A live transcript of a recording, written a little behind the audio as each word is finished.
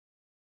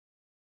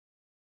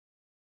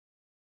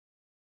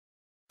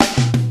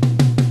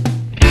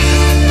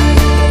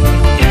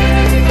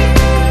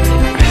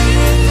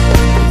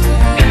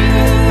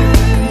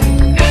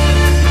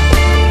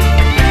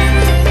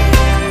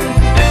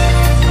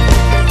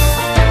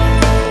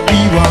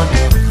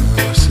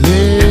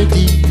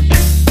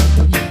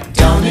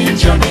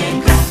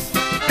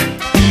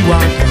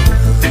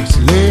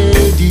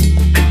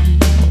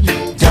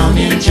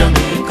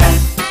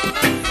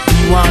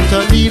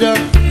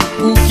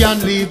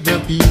with the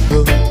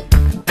people.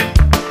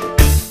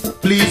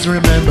 Please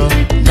remember,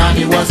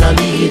 Nanny was a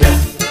leader.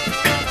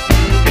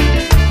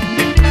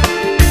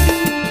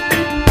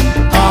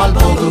 Karl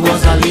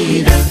was a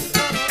leader.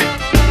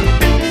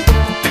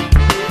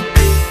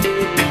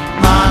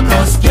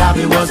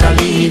 Garvey was a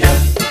leader.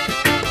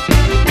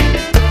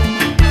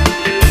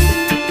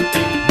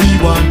 We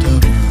want a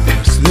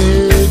first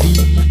lady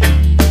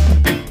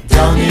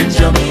down in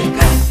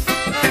Jamaica.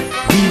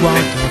 We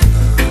want a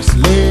first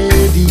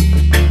lady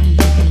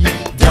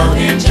down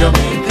in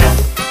Jamaica.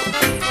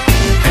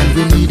 And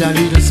we need a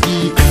little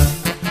speaker,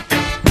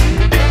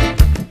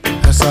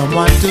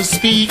 someone to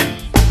speak.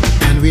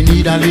 And we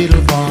need a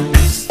little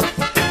voice,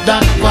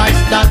 that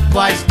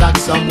voice that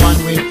someone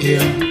will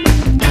hear.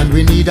 And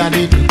we need a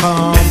little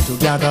come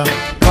together,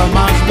 come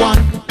as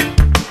one.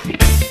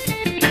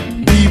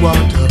 We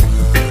want a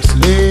first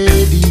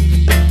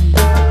lady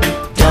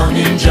down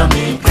in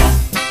Jamaica.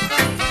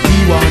 We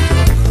want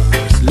a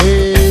first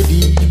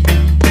lady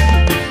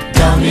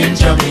down in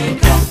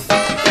Jamaica.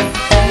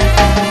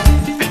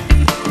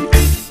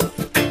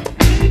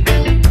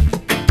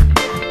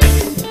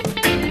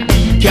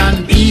 We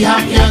can be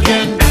happy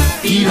again,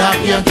 feel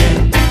happy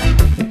again.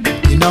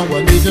 In our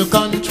little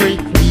country,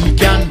 we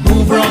can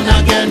move round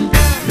again.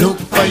 Look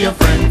for your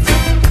friends.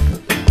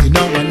 In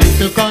our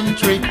little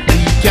country,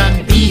 we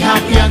can be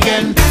happy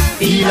again,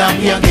 feel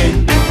happy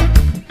again.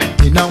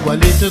 In our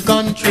little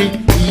country,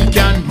 we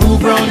can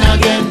move round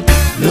again.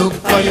 Look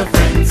for your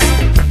friends.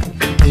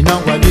 In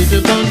our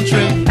little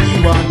country,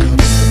 we want a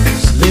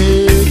first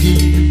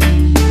lady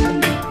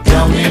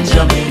down in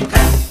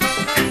Jamaica.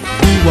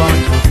 We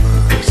want a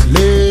first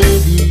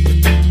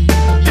lady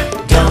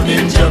down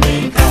in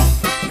Jamaica.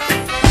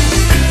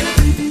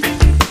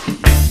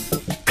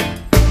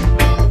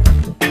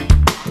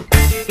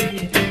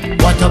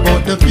 What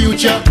about the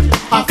future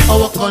of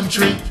our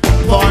country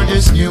for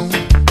this new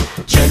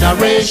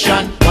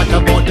generation? What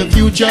about the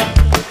future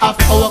of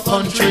our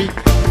country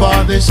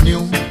for this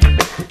new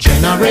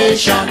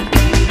generation?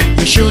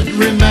 You should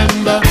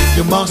remember,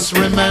 you must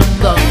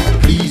remember,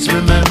 please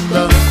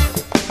remember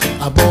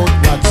about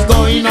what's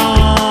going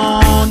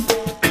on.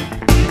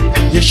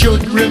 You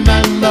should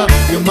remember,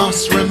 you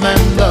must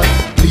remember,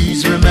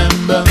 please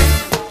remember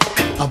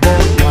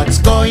about what's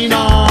going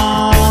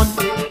on.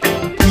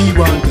 We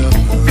want the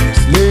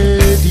first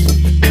lady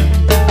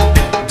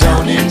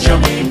down in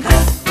Jamaica.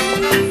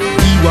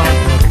 We want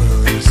the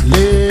first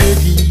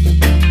lady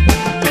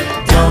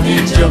down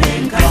in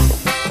Jamaica.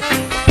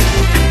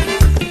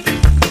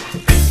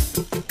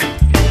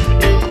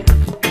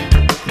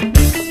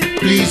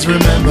 Please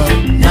remember,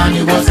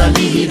 Nanny was a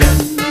leader.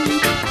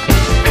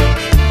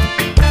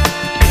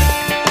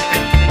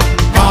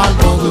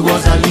 Karl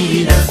was a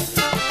leader.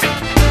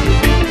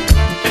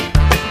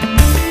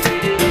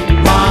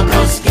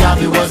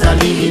 Garvey was a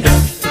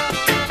leader.